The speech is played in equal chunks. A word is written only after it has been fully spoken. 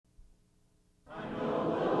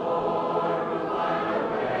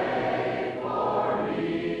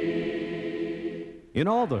In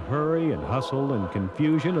all the hurry and hustle and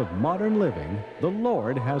confusion of modern living, the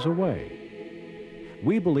Lord has a way.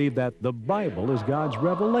 We believe that the Bible is God's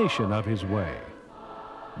revelation of His way.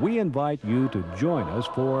 We invite you to join us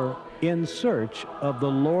for In Search of the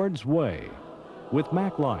Lord's Way with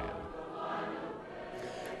Mac Lyon.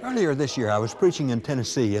 Earlier this year, I was preaching in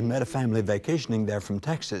Tennessee and met a family vacationing there from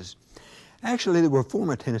Texas. Actually, they were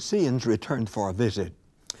former Tennesseans returned for a visit.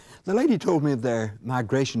 The lady told me of their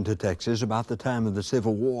migration to Texas about the time of the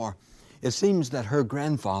Civil War. It seems that her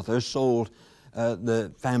grandfather sold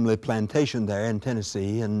the family plantation there in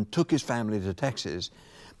Tennessee and took his family to Texas.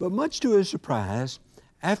 But much to his surprise,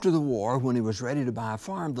 after the war, when he was ready to buy a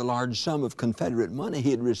farm, the large sum of Confederate money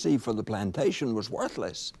he had received for the plantation was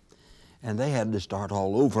worthless, and they had to start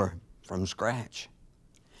all over from scratch.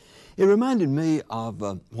 It reminded me of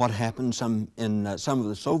what happened in some of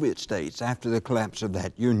the Soviet states after the collapse of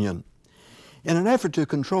that union. In an effort to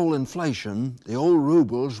control inflation, the old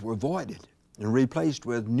rubles were voided and replaced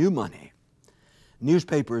with new money.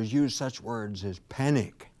 Newspapers used such words as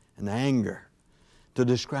panic and anger to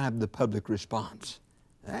describe the public response,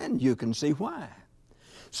 and you can see why.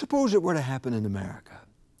 Suppose it were to happen in America.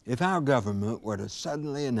 If our government were to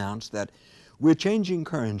suddenly announce that we're changing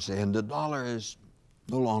currency and the dollar is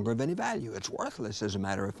no longer of any value. It's worthless, as a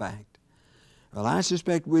matter of fact. Well, I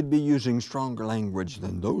suspect we'd be using stronger language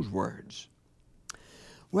than those words.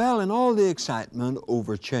 Well, in all the excitement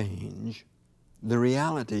over change, the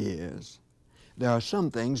reality is there are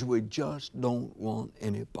some things we just don't want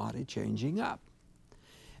anybody changing up.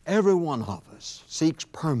 Every one of us seeks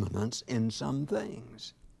permanence in some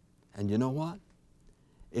things. And you know what?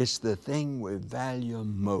 It's the thing we value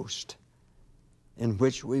most in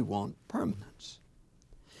which we want permanence.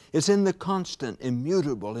 It's in the constant,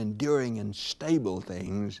 immutable, enduring, and stable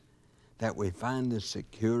things that we find the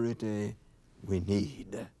security we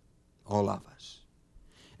need, all of us,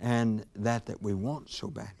 and that we want so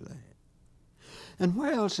badly. And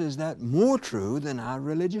where else is that more true than our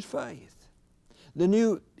religious faith? The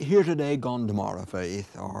new here today, gone tomorrow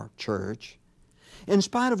faith, or church, in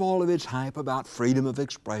spite of all of its hype about freedom of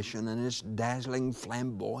expression and its dazzling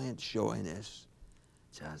flamboyant showiness,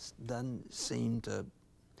 just doesn't seem to,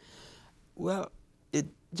 well, it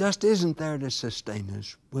just isn't there to sustain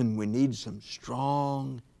us when we need some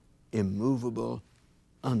strong, immovable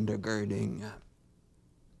undergirding.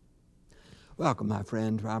 Welcome, my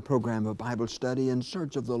friend, to our program of Bible study In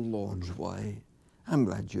Search of the Lord's Way. I'm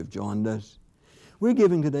glad you've joined us. We're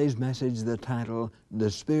giving today's message the title, The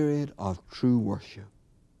Spirit of True Worship.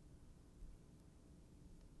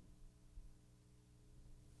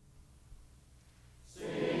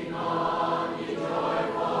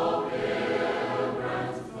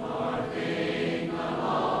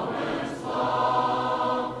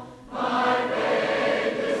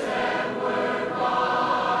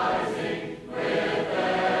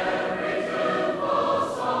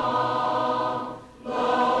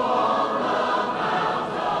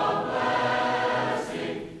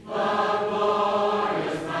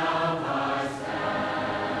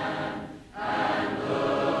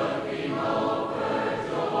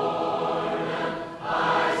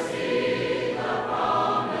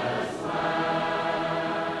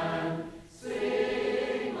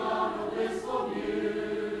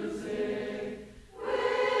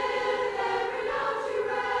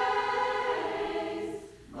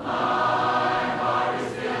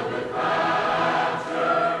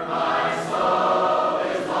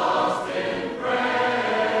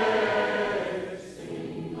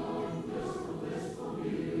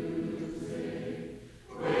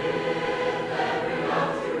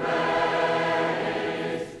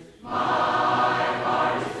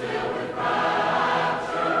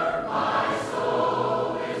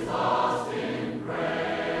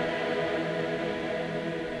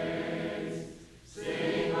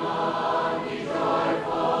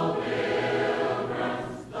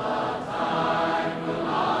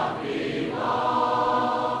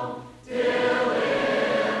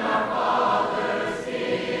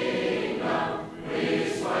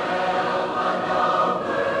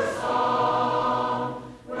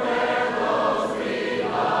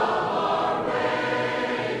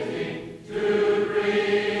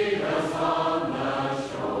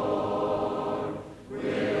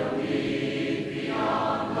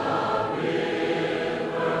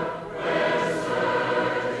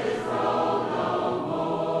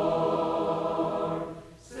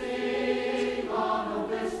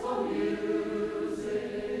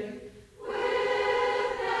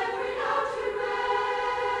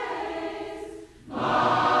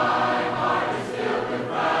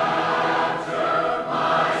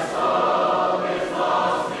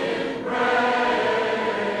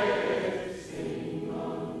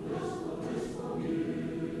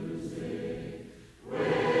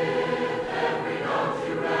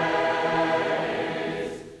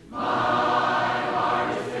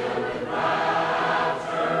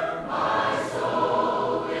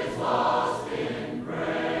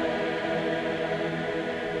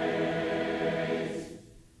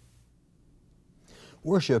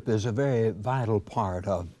 Worship is a very vital part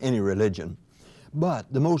of any religion,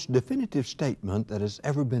 but the most definitive statement that has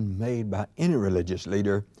ever been made by any religious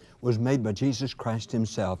leader was made by Jesus Christ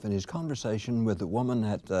Himself in His conversation with the woman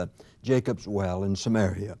at Jacob's well in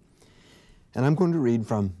Samaria. And I'm going to read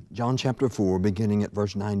from John chapter 4, beginning at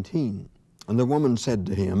verse 19. And the woman said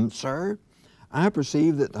to Him, Sir, I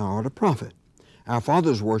perceive that Thou art a prophet. Our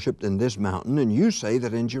fathers worshipped in this mountain, and you say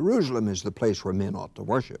that in Jerusalem is the place where men ought to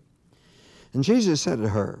worship. And Jesus said to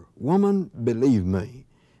her, Woman, believe me,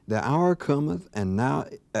 the hour cometh, and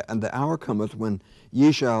the hour cometh when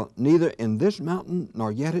ye shall neither in this mountain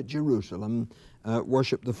nor yet at Jerusalem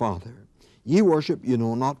worship the Father. Ye worship you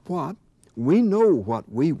know not what. We know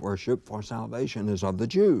what we worship, for salvation is of the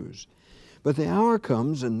Jews. But the hour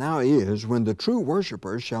comes, and now is, when the true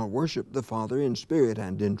worshipers shall worship the Father in spirit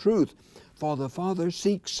and in truth, for the Father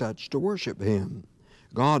seeks such to worship Him.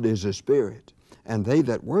 God is a spirit, and they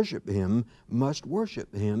that worship Him must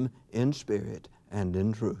worship Him in spirit and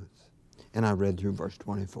in truth. And I read through verse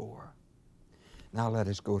 24. Now let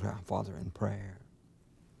us go to our Father in prayer.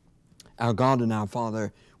 Our God and our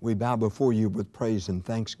Father, we bow before You with praise and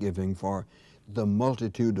thanksgiving for the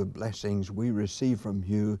multitude of blessings we receive from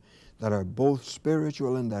You that are both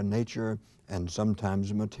spiritual in their nature and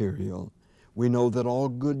sometimes material. We know that all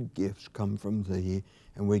good gifts come from Thee,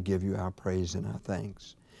 and we give You our praise and our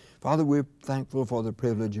thanks. Father, we're thankful for the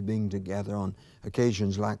privilege of being together on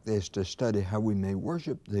occasions like this to study how we may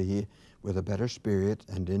worship Thee with a better spirit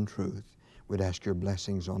and in truth. We'd ask Your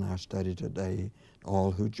blessings on our study today,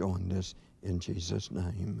 all who joined us, in Jesus'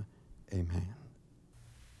 name. Amen.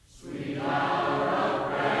 Sweet hour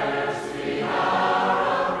of prayer, sweet hour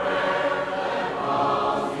of prayer, that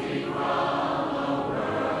calls me from a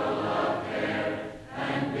world of care,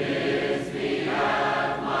 and bids me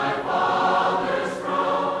at my Father's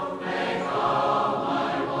throne, make all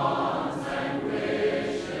my wants and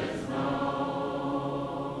wishes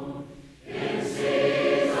known. In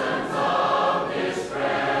seasons of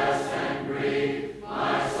distress and grief,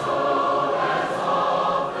 my soul has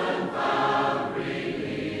often found relief.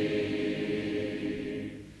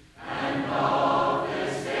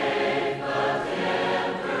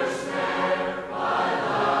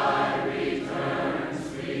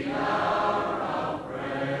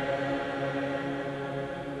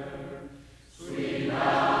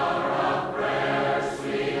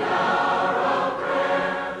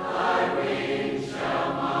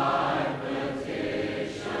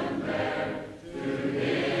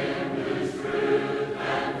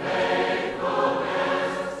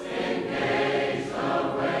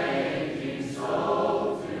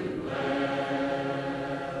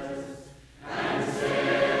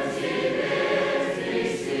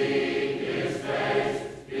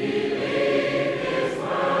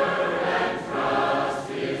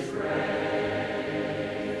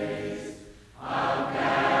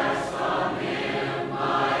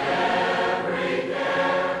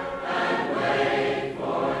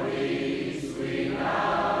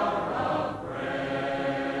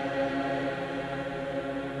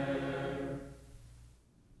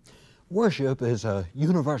 Worship is a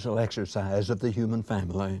universal exercise of the human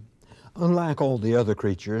family. Unlike all the other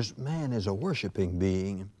creatures, man is a worshiping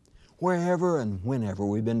being. Wherever and whenever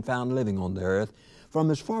we've been found living on the earth,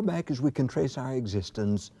 from as far back as we can trace our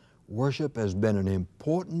existence, worship has been an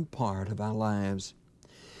important part of our lives.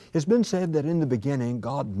 It's been said that in the beginning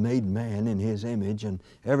God made man in His image, and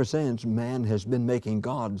ever since man has been making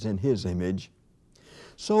gods in His image.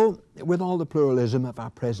 So, with all the pluralism of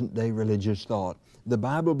our present-day religious thought, the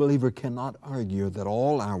Bible believer cannot argue that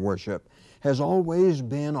all our worship has always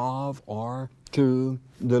been of or to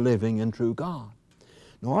the living and true God.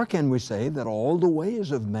 Nor can we say that all the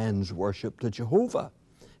ways of man's worship to Jehovah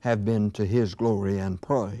have been to His glory and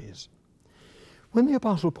praise. When the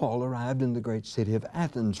Apostle Paul arrived in the great city of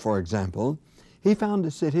Athens, for example, he found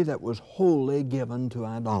a city that was wholly given to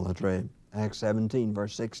idolatry. Acts 17,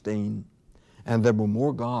 verse 16. And there were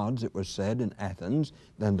more gods, it was said, in Athens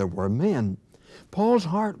than there were men. Paul's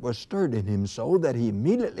heart was stirred in him so that he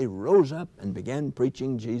immediately rose up and began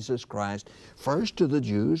preaching Jesus Christ, first to the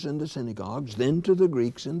Jews in the synagogues, then to the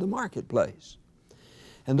Greeks in the marketplace.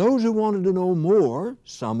 And those who wanted to know more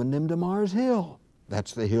summoned him to Mars Hill.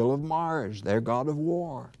 That's the hill of Mars, their god of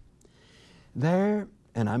war. There,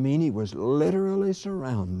 and I mean he was literally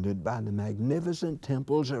surrounded by the magnificent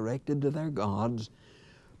temples erected to their gods,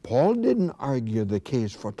 Paul didn't argue the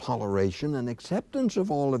case for toleration and acceptance of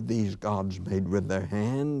all of these gods made with their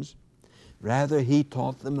hands. Rather, he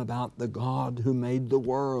taught them about the God who made the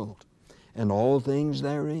world and all things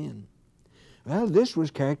therein. Well, this was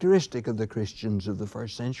characteristic of the Christians of the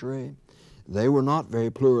first century. They were not very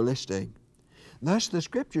pluralistic. Thus the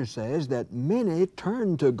Scripture says that many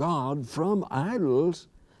turn to God from idols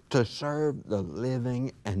to serve the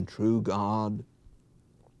living and true God,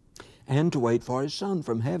 and to wait for His Son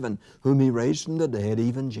from heaven, whom He raised from the dead,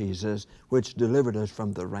 even Jesus, which delivered us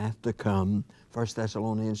from the wrath to come. 1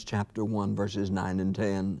 Thessalonians chapter 1, verses 9 and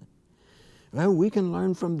 10. Well, we can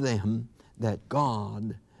learn from them that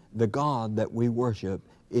God, the God that we worship,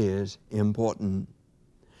 is important.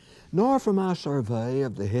 Nor from our survey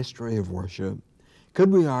of the history of worship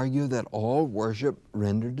could we argue that all worship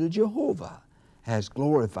rendered to Jehovah has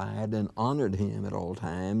glorified and honored Him at all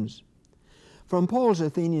times. From Paul's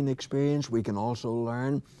Athenian experience, we can also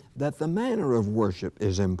learn that the manner of worship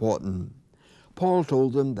is important. Paul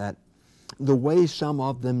told them that the way some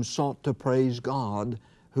of them sought to praise God,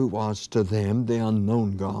 who was to them the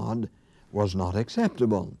unknown God, was not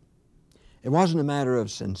acceptable. It wasn't a matter of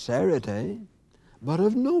sincerity, but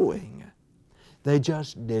of knowing. They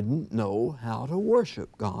just didn't know how to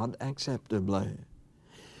worship God acceptably.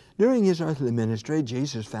 During His earthly ministry,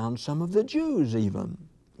 Jesus found some of the Jews even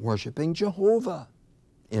worshiping Jehovah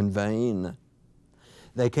in vain.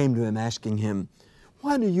 They came to Him asking Him,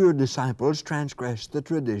 "Why do your disciples transgress the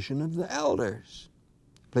tradition of the elders?"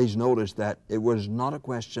 Please notice that it was not a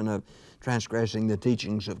question of transgressing the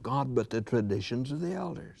teachings of God, but the traditions of the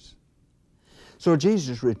elders. So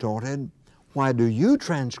Jesus retorted, "Why do you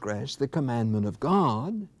transgress the commandment of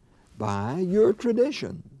God by your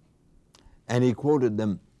tradition?" And He quoted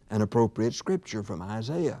them an appropriate scripture from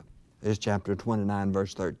Isaiah. It's chapter 29,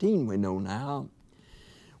 verse 13, we know now.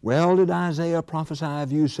 "Well did Isaiah prophesy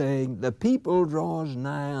of you, saying, The people draws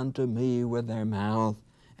nigh unto me with their mouth,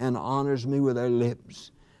 and honors me with their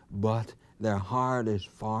lips, but their heart is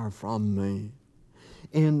far from me.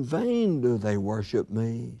 In vain do they worship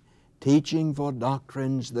me, teaching for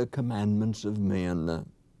doctrines the commandments of men."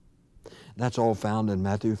 That's all found in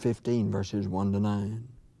Matthew 15, verses 1 to 9.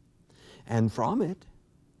 And from it,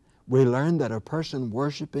 we learn that a person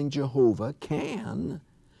worshiping Jehovah can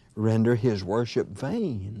render his worship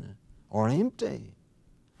vain or empty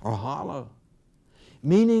or hollow,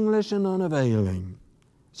 meaningless and unavailing,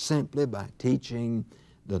 simply by teaching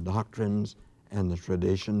the doctrines and the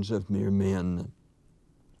traditions of mere men.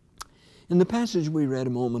 In the passage we read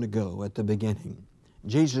a moment ago at the beginning,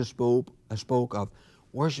 Jesus spoke of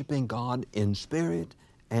worshiping God in spirit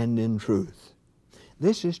and in truth.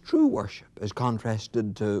 This is true worship as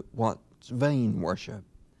contrasted to what's vain worship.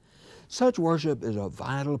 Such worship is a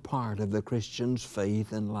vital part of the Christian's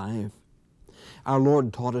faith and life. Our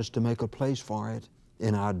Lord taught us to make a place for it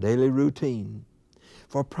in our daily routine,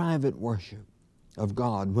 for private worship of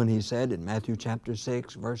God, when He said in Matthew chapter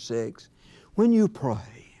 6, verse 6, "When you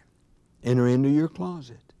pray, enter into your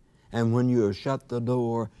closet, and when you have shut the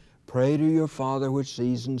door, pray to your Father which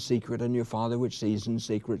sees in secret, and your Father which sees in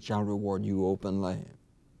secret shall reward you openly."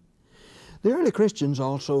 The early Christians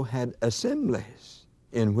also had assemblies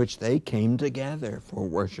in which they came together for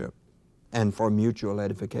worship and for mutual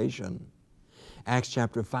edification. Acts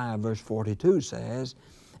chapter 5, verse 42 says,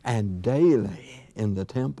 "And daily in the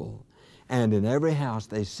temple and in every house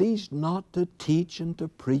they ceased not to teach and to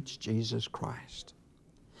preach Jesus Christ."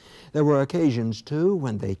 There were occasions, too,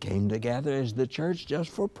 when they came together as the church just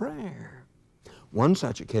for prayer. One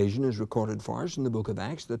such occasion is recorded for us in the book of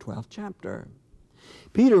Acts, the 12th chapter.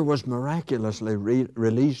 Peter was miraculously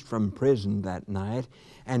released from prison that night,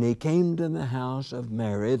 and he came to the house of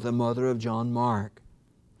Mary, the mother of John Mark,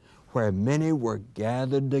 where many were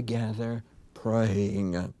gathered together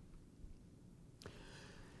praying. And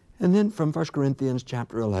then from 1 Corinthians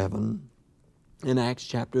chapter 11, in Acts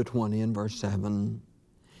chapter 20 and verse 7,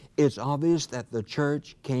 it's obvious that the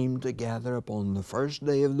church came together upon the first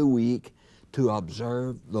day of the week to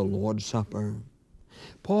observe the Lord's Supper.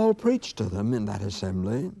 Paul preached to them in that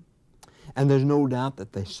assembly, and there's no doubt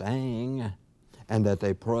that they sang and that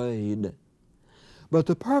they prayed. But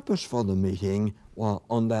the purpose for the meeting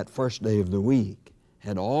on that first day of the week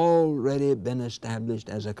had already been established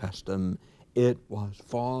as a custom. It was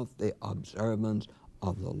for the observance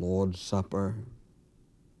of the Lord's Supper.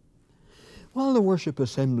 While the worship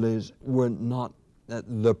assemblies were not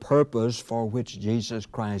the purpose for which Jesus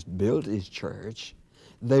Christ built His church,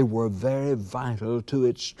 they were very vital to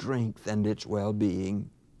its strength and its well-being.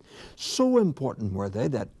 So important were they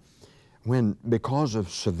that when, because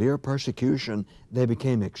of severe persecution, they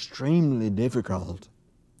became extremely difficult,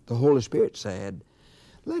 the Holy Spirit said,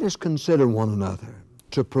 "Let us consider one another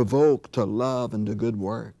to provoke to love and to good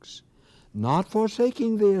works, not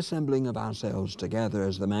forsaking the assembling of ourselves together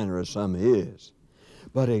as the manner of some is,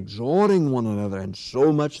 but exhorting one another, and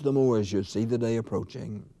so much the more as you see the day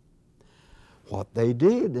approaching." What they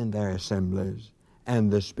did in their assemblies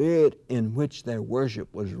and the spirit in which their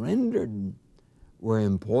worship was rendered were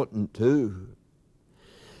important too.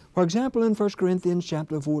 For example, in 1 Corinthians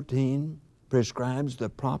chapter 14, prescribes the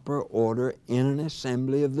proper order in an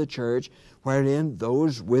assembly of the church wherein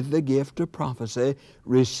those with the gift of prophecy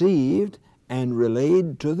received and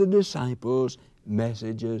relayed to the disciples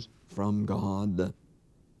messages from God.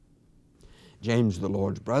 James, the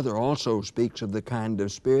Lord's brother, also speaks of the kind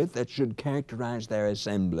of spirit that should characterize their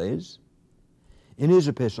assemblies. In his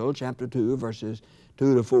epistle, chapter 2, verses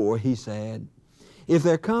 2 to 4, he said, "If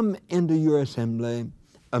there come into your assembly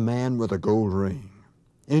a man with a gold ring,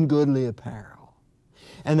 in goodly apparel,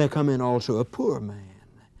 and there come in also a poor man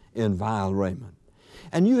in vile raiment,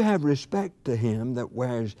 and you have respect to him that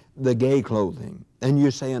wears the gay clothing, and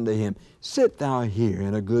you say unto him, Sit thou here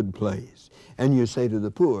in a good place, and you say to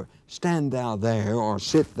the poor, Stand thou there, or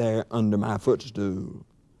sit there under my footstool.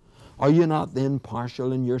 Are you not then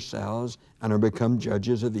partial in yourselves, and are become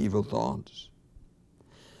judges of evil thoughts?"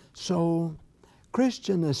 So,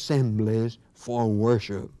 Christian assemblies for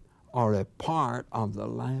worship are a part of the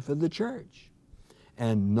life of the church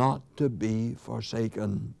and not to be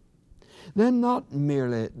forsaken. They're not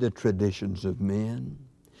merely the traditions of men.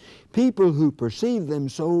 People who perceive them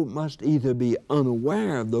so must either be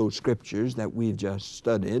unaware of those scriptures that we've just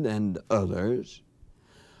studied and others,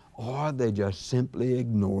 or they just simply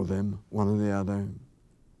ignore them, one or the other.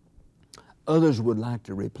 Others would like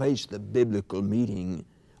to replace the biblical meeting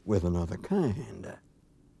with another kind.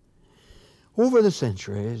 Over the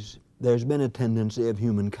centuries, there's been a tendency of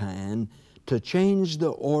humankind to change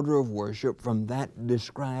the order of worship from that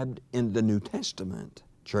described in the New Testament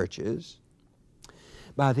churches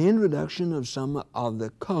by the introduction of some of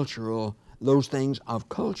the those things of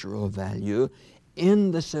cultural value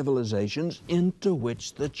in the civilizations into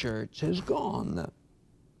which the church has gone.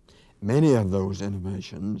 Many of those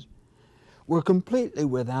innovations were completely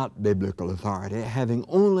without biblical authority, having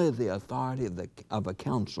only the authority of a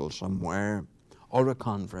council somewhere, or a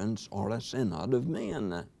conference, or a synod of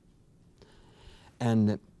men.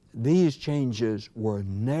 And these changes were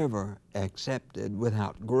never accepted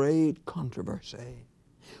without great controversy,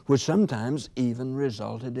 which sometimes even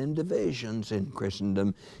resulted in divisions in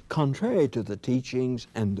Christendom, contrary to the teachings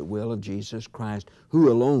and the will of Jesus Christ,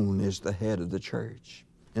 who alone is the head of the church,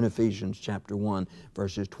 in Ephesians chapter 1,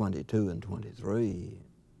 verses 22 and 23.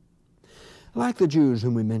 Like the Jews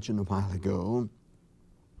whom we mentioned a while ago,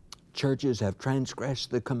 churches have transgressed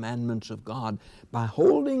the commandments of God by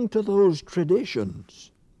holding to those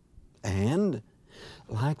traditions. And,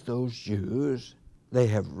 like those Jews, they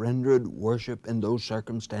have rendered worship in those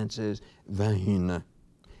circumstances vain,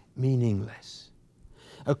 meaningless,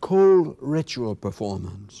 a cold ritual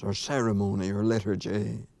performance or ceremony or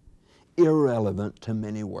liturgy, irrelevant to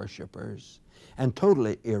many worshipers and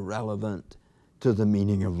totally irrelevant to the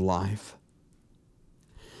meaning of life.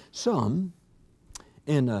 Some,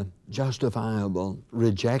 in a justifiable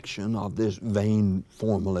rejection of this vain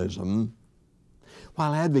formalism,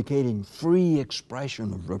 while advocating free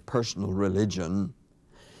expression of personal religion,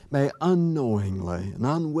 may unknowingly and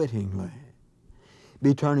unwittingly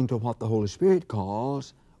be turning to what the Holy Spirit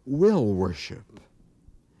calls will worship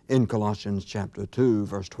in Colossians chapter 2,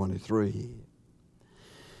 verse 23.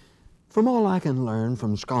 From all I can learn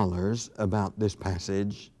from scholars about this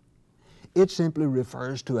passage, it simply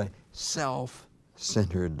refers to a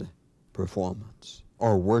self-centered performance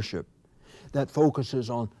or worship that focuses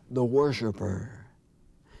on the worshiper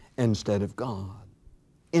instead of God.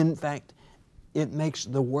 In fact, it makes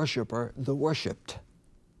the worshiper the worshiped.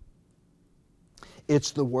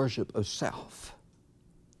 It's the worship of self.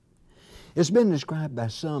 It's been described by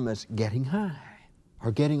some as getting high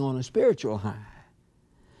or getting on a spiritual high.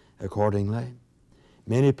 Accordingly,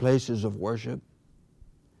 many places of worship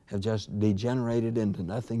have just degenerated into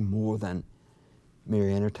nothing more than mere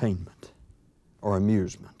entertainment or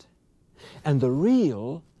amusement. And the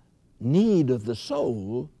real need of the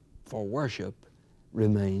soul for worship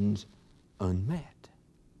remains unmet.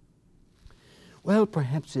 Well,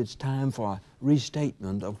 perhaps it's time for a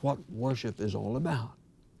restatement of what worship is all about.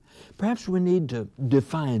 Perhaps we need to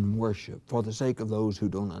define worship for the sake of those who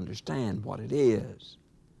don't understand what it is.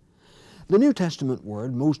 The New Testament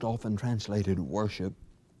word, most often translated worship,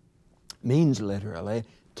 means literally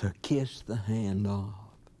to kiss the hand of,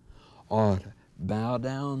 or to bow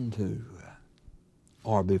down to,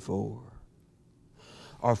 or before,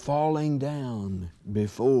 or falling down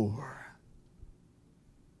before.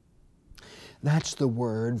 That's the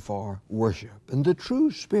word for worship. And the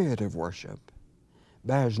true spirit of worship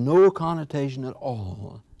bears no connotation at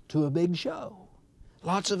all to a big show,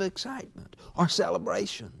 lots of excitement, or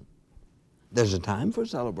celebration. There's a time for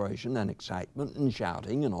celebration and excitement and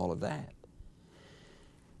shouting and all of that.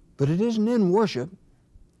 But it isn't in worship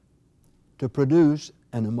to produce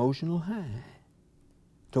an emotional high.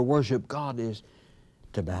 To worship God is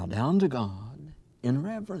to bow down to God in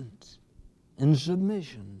reverence, in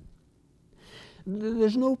submission.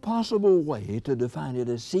 There's no possible way to define it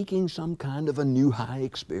as seeking some kind of a new high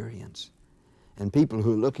experience. And people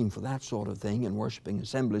who are looking for that sort of thing in worshiping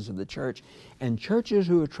assemblies of the church and churches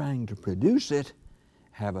who are trying to produce it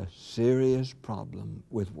have a serious problem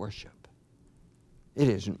with worship. It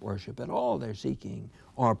isn't worship at all they're seeking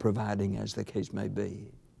or providing, as the case may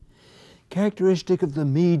be. Characteristic of the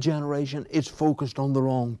me generation, it's focused on the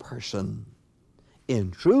wrong person. In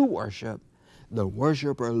true worship, the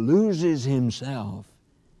worshiper loses himself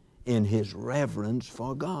in his reverence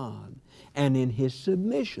for God and in his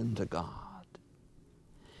submission to God.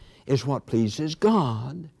 It's what pleases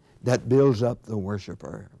God that builds up the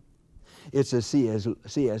worshiper. It's as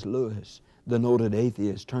C.S. Lewis, the noted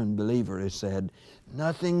atheist turned believer, has said,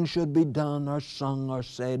 "Nothing should be done or sung or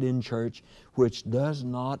said in church which does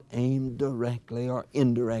not aim directly or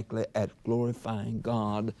indirectly at glorifying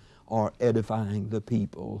God or edifying the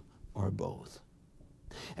people, or both."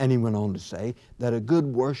 And he went on to say that a good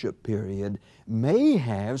worship period may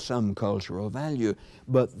have some cultural value,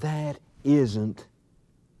 but that isn't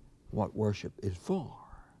what worship is for.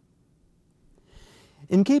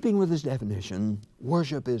 In keeping with this definition,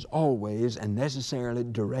 worship is always and necessarily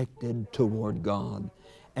directed toward God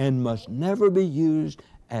and must never be used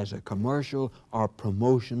as a commercial or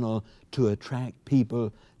promotional to attract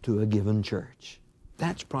people to a given church.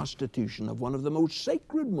 That's prostitution of one of the most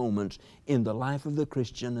sacred moments in the life of the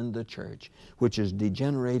Christian and the church, which has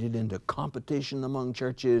degenerated into competition among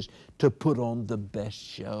churches to put on the best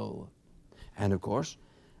show. And of course,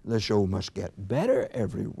 the show must get better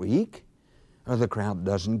every week, or the crowd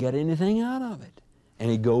doesn't get anything out of it, and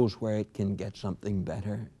it goes where it can get something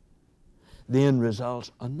better. The end results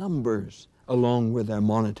are numbers, along with their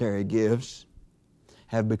monetary gifts,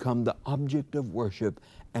 have become the object of worship,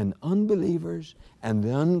 and unbelievers and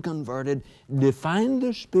the unconverted define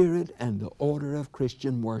the spirit and the order of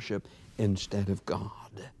Christian worship instead of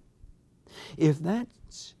God. If that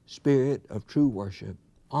spirit of true worship,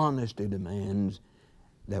 honesty demands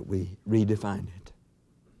that we redefine it.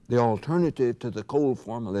 The alternative to the cold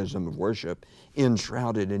formalism of worship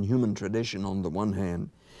enshrouded in human tradition on the one hand,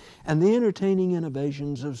 and the entertaining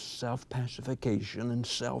innovations of self-pacification and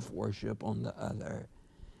self-worship on the other,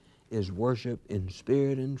 is worship in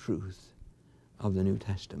spirit and truth of the New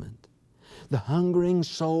Testament. The hungering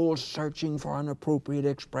soul searching for an appropriate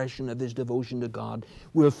expression of his devotion to God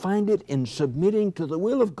will find it in submitting to the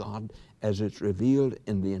will of God as it's revealed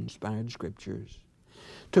in the inspired Scriptures.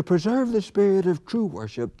 To preserve the spirit of true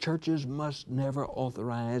worship, churches must never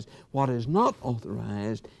authorize what is not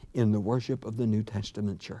authorized in the worship of the New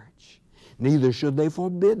Testament church. Neither should they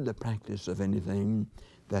forbid the practice of anything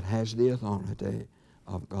that has the authority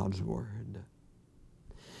of God's Word.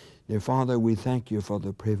 Dear Father, we thank you for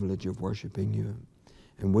the privilege of worshiping you,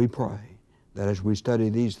 and we pray that as we study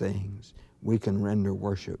these things, we can render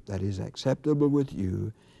worship that is acceptable with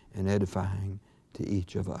you and edifying to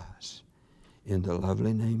each of us. In the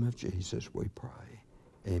lovely name of Jesus we pray.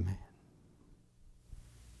 Amen.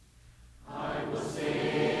 I will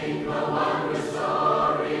sing the wondrous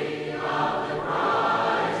story of the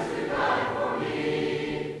Christ who died for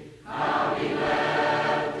me, how he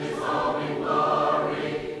left his home in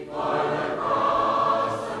glory for the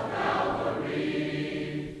cross of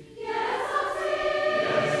Calvary. Yes, I'll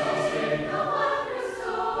sing the wondrous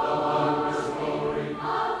story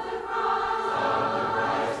of the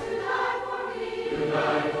Christ who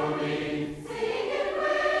died for me. Sing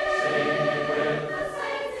it with the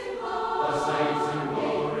saints in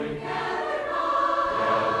glory,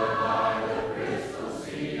 gathered by the crystal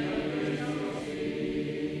sea.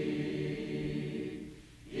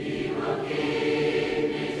 He will keep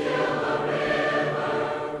me till the river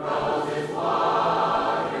rolls its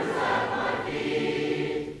waters at my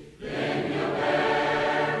feet. Then he'll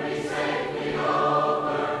bear me safely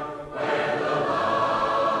over where the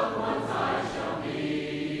loved ones I shall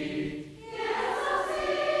meet. Yes, I'll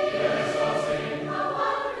sing the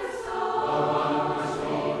wondrous story of the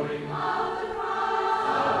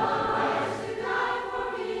Christ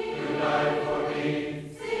who died for me.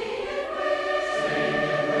 Sing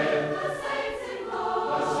it with the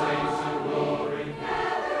saints in glory,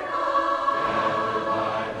 gathered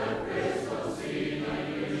by the crystal sea.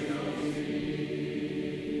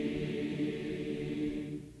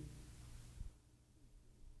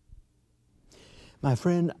 My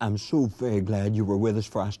friend, I'm so very glad you were with us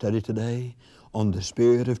for our study today. on the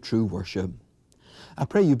spirit of true worship. I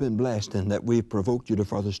pray you've been blessed and that we've provoked you to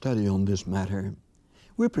further study on this matter.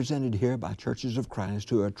 We're presented here by churches of Christ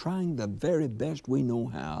who are trying the very best we know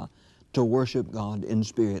how to worship God in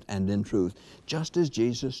spirit and in truth, just as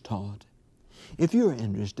Jesus taught. If you're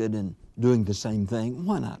interested in doing the same thing,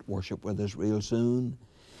 why not worship with us real soon?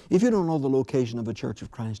 If you don't know the location of a Church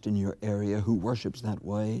of Christ in your area who worships that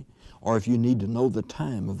way, or if you need to know the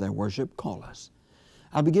time of their worship, call us.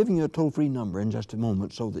 I'll be giving you a toll-free number in just a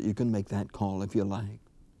moment so that you can make that call if you like.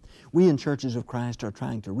 We in Churches of Christ are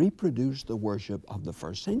trying to reproduce the worship of the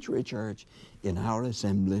first century church in our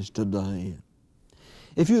assemblies today.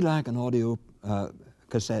 If you'd like an audio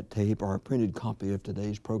cassette tape or a printed copy of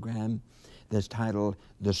today's program that's titled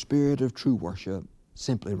The Spirit of True Worship,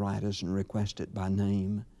 simply write us and request it by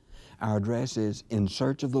name. Our address is In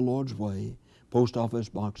Search of the Lord's Way, Post Office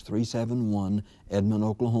Box 371, Edmond,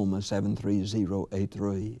 Oklahoma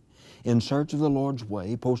 73083. In Search of the Lord's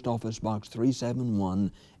Way, Post Office Box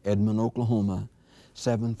 371, Edmond, Oklahoma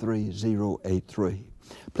 73083.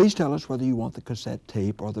 Please tell us whether you want the cassette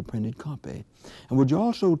tape or the printed copy. And would you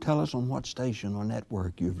also tell us on what station or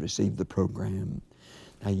network you've received the program?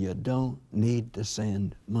 Now, you don't need to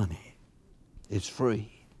send money. It's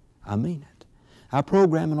free. I mean it. Our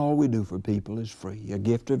program and all we do for people is free, a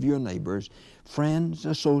gift of your neighbors, friends,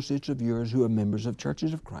 associates of yours who are members of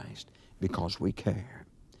Churches of Christ, because we care.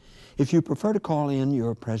 If you prefer to call in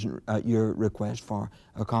your request for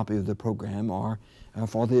a copy of the program or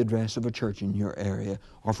for the address of a church in your area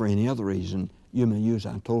or for any other reason, you may use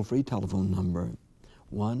our toll-free telephone number,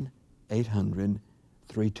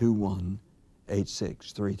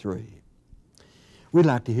 1-800-321-8633. We'd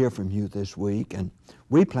like to hear from you this week, and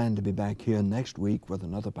we plan to be back here next week with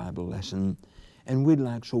another Bible lesson, and we'd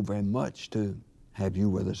like so very much to have you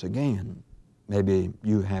with us again. Maybe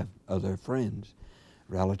you have other friends,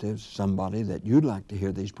 relatives, somebody that you'd like to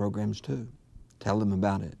hear these programs to. Tell them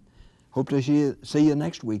about it. Hope to see you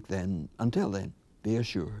next week then. Until then, be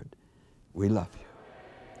assured, we love you.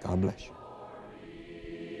 God bless you.